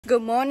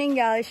Good morning,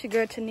 y'all. It's your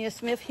girl Tania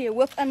Smith here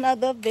with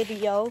another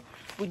video.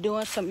 We're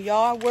doing some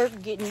yard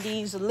work, getting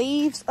these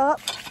leaves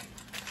up.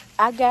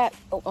 I got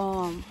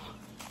one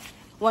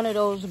of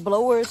those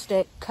blowers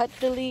that cut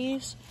the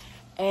leaves,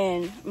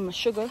 and my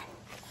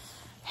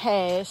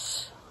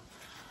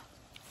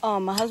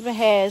husband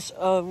has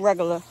a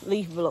regular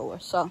leaf blower.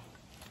 So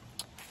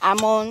I'm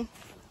on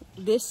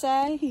this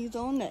side, he's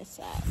on that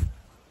side.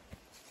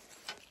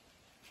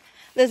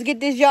 Let's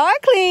get this yard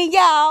clean,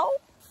 y'all.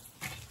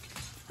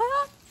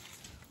 Huh?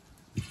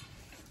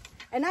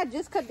 And I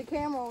just cut the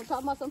camera on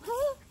talking about some,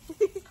 huh?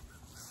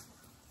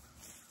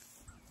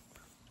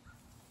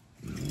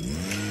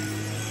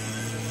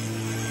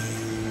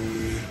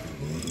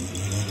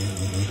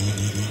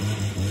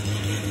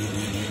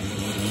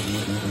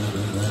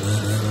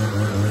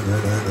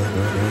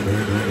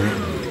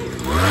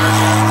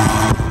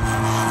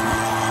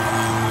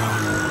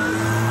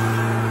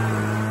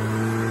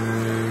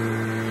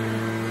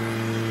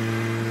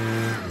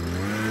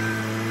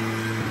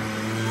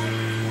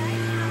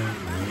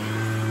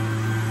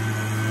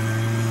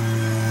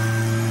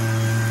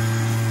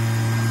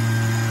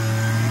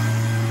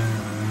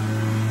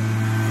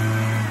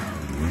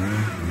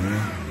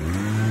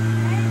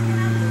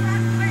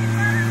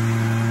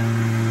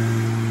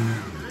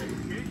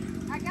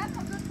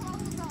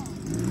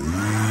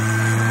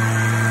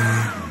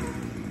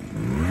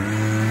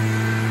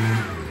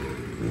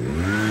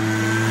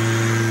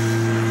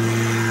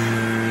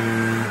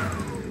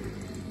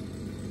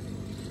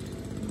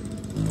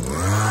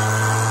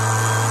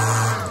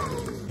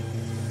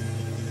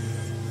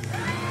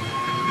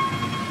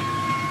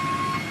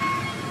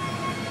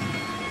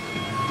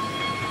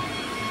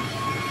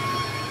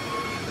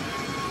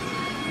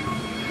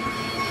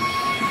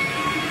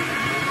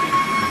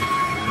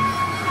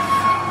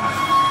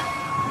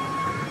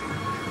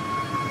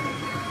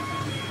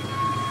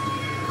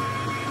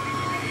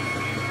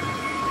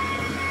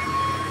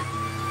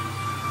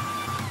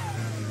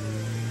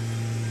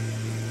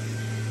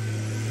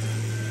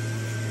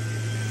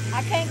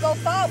 I can't go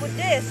far with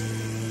this.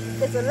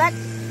 It's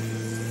electric.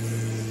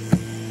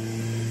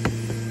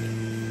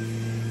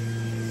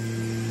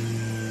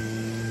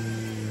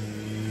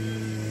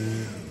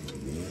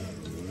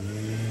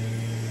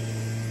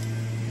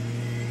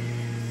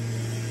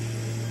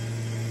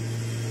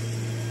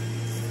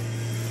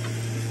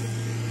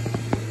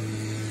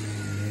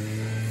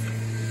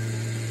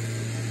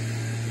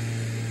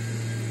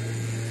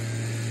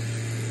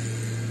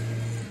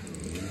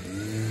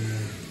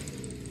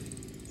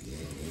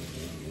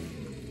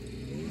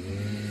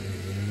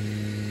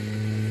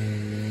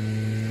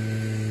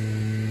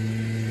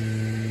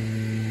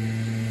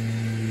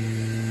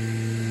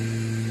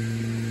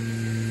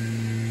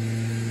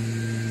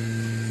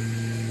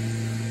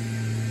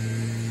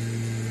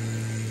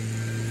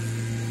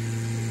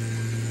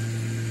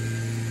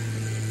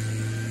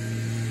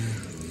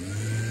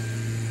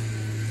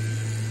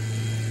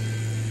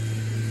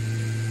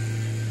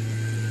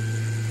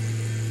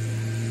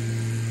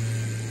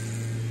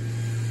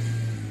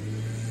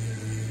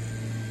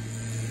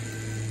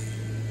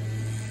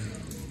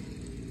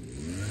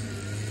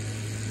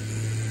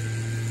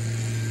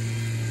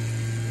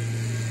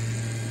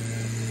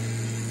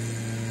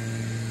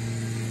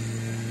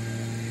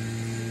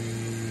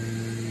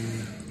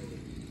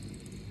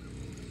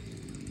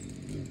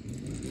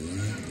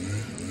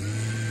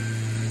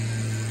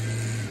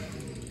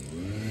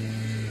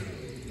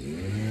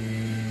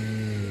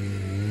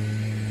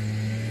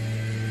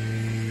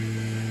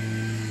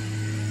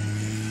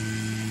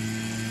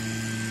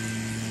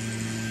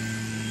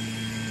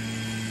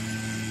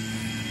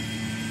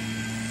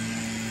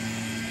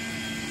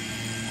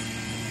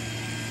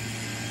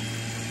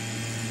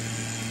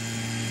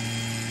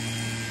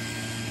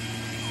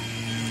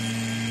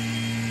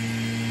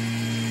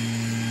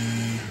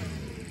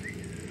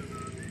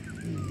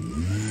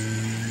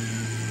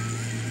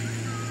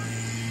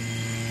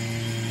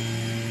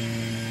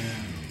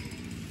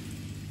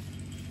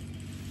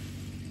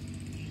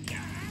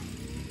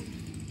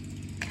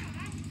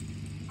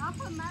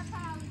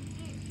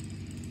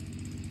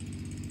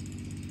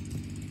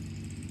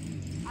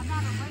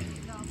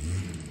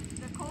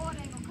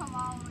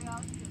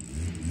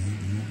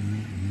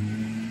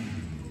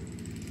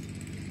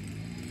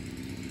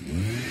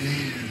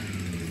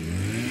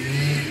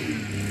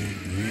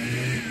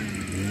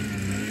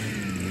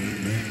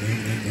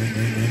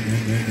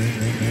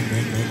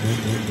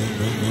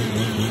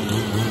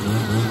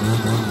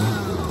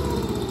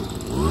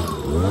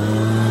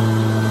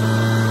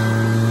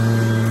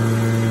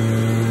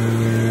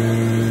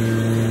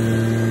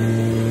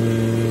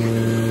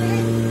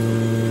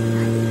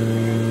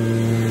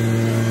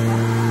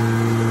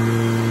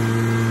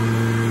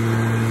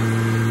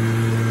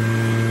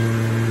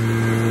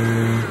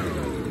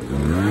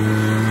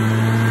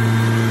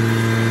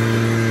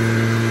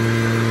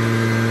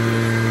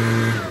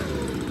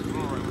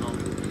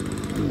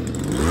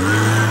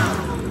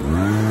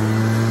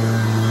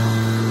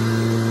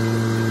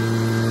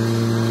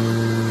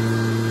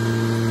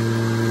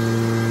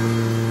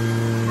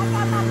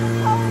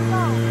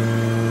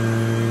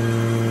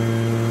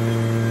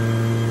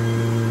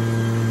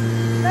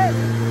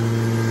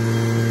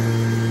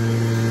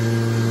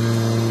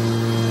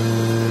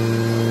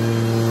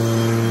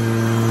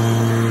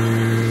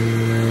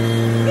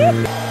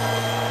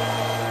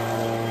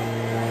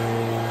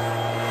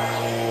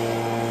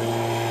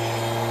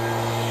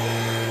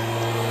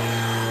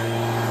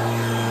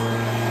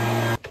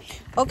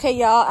 Okay,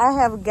 y'all, I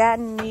have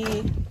gotten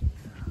me,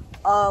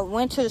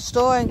 went to the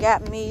store and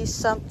got me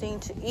something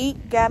to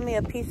eat. Got me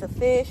a piece of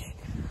fish.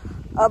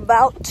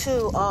 About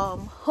to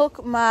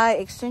hook my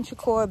extension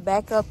cord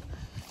back up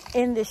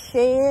in the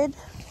shed.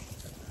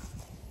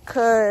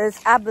 Because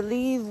I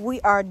believe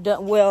we are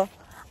done. Well,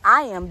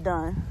 I am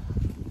done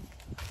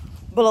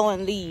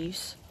blowing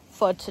leaves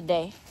for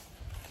today.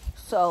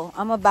 So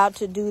I'm about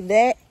to do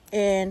that.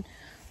 And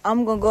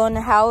I'm going to go in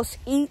the house,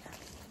 eat,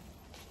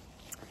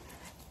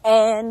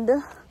 and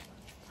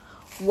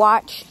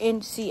watch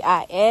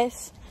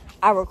NCIS.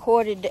 I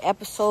recorded the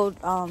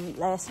episode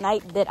last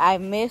night that I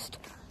missed,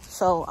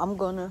 so I'm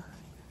gonna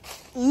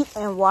eat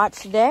and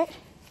watch that,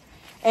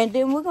 and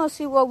then we're gonna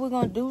see what we're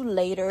gonna do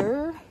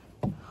later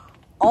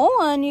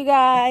on, you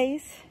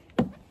guys.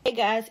 Hey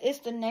guys, it's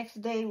the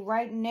next day.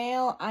 Right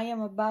now I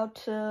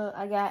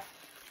got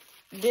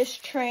this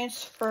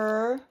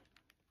transfer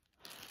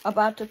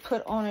about to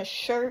put on a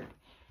shirt,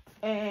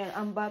 and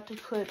I'm about to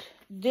put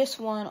this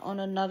one on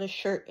another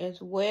shirt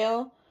as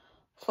well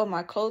for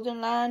my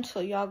clothing line. So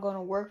y'all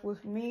gonna work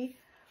with me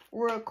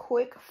real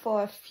quick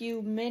for a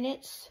few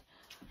minutes.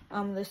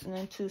 I'm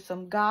listening to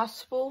some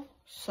gospel,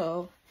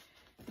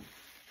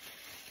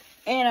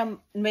 and I'm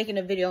making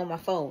a video on my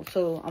phone,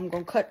 so I'm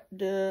gonna cut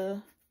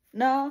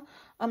no,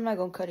 I'm not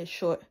gonna cut it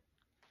short.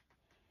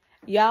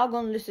 Y'all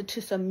gonna listen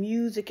to some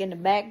music in the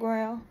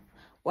background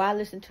while I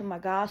listen to my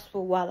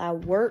gospel while I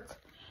work.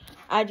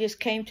 I just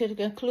came to the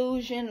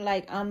conclusion,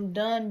 like, I'm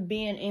done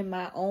being in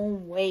my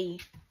own way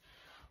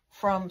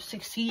from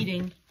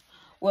succeeding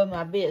with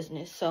my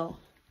business. So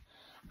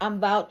I'm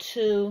about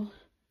to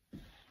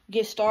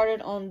get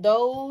started on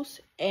those,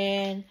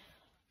 and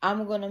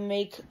I'm gonna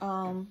make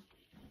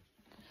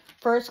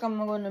first I'm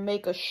gonna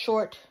make a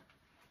short,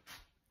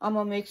 I'm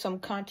gonna make some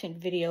content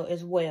video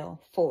as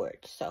well for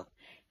it. So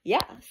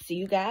yeah, see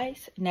you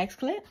guys next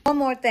clip. One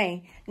more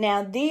thing.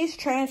 Now, these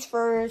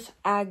transfers,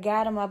 I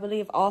got them, I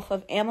believe, off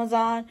of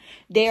Amazon.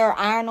 They are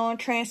iron-on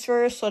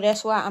transfers, so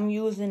that's why I'm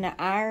using the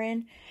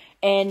iron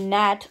and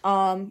not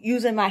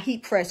using my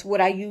heat press, what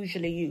I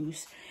usually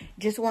use.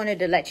 Just wanted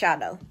to let y'all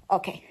know.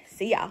 Okay,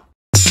 see y'all.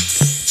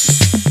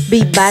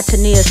 Beat by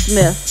Tania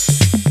Smith.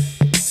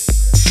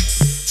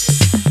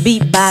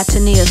 Beat by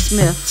Tania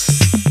Smith.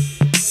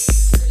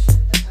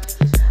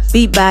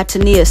 Beat by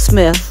Tania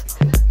Smith.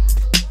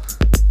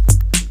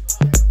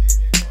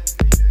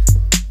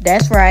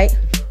 That's right.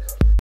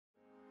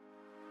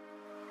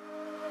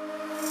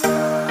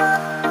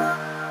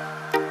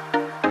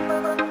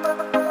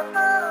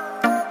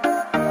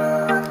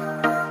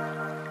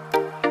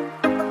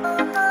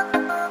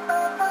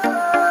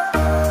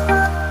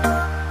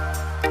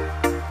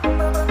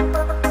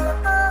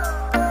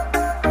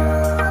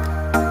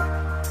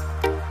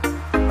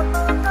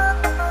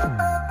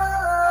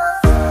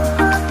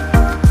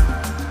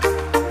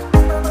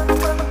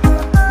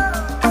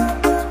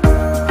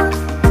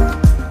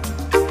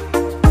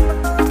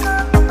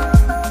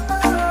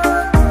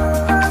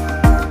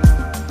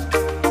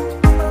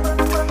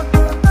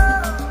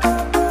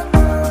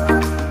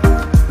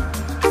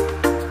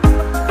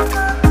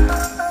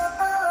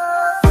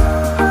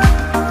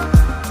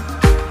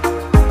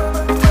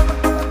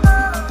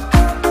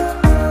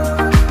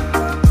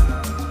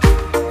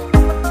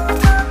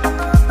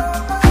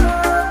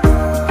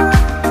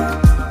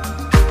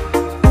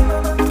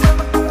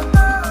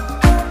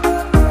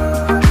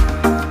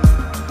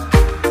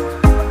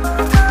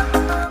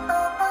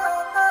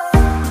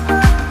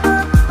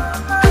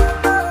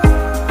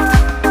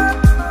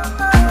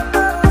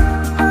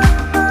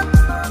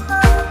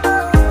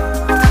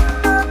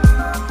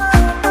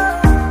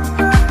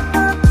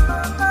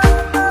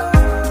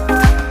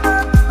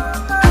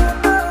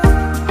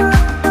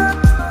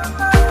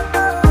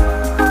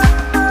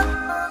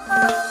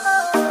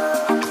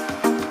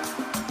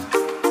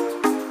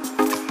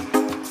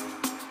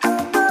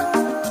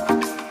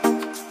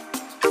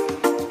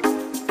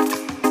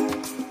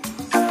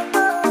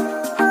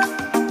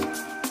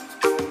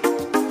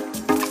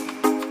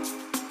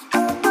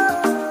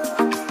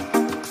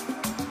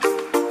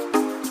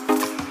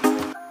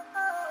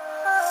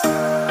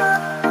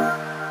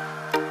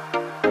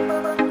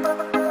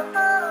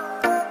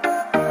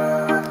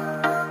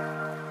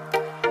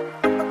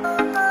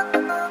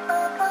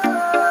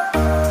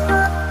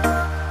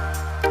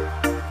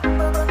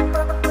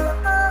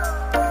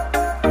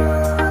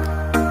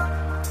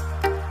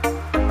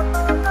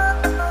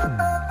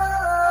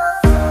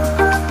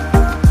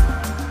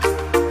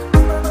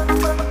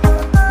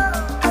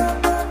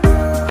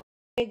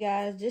 Hey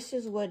guys, this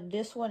is what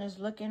this one is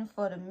looking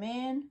for the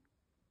men.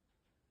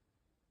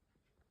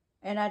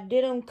 And I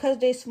did them because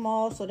they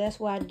small, so that's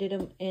why I did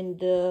them in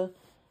the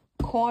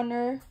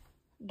corner,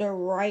 the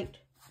right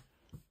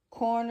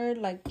corner,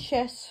 like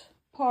chest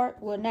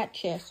part. Well, not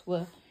chest.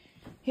 Well,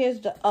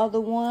 here's the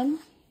other one.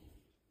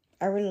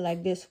 I really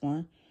like this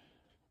one.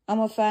 I'm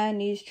going to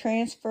find these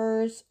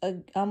transfers.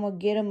 I'm going to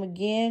get them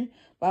again,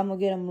 but I'm going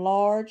to get them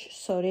large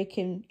so they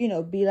can, you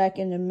know, be like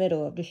in the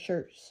middle of the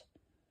shirts.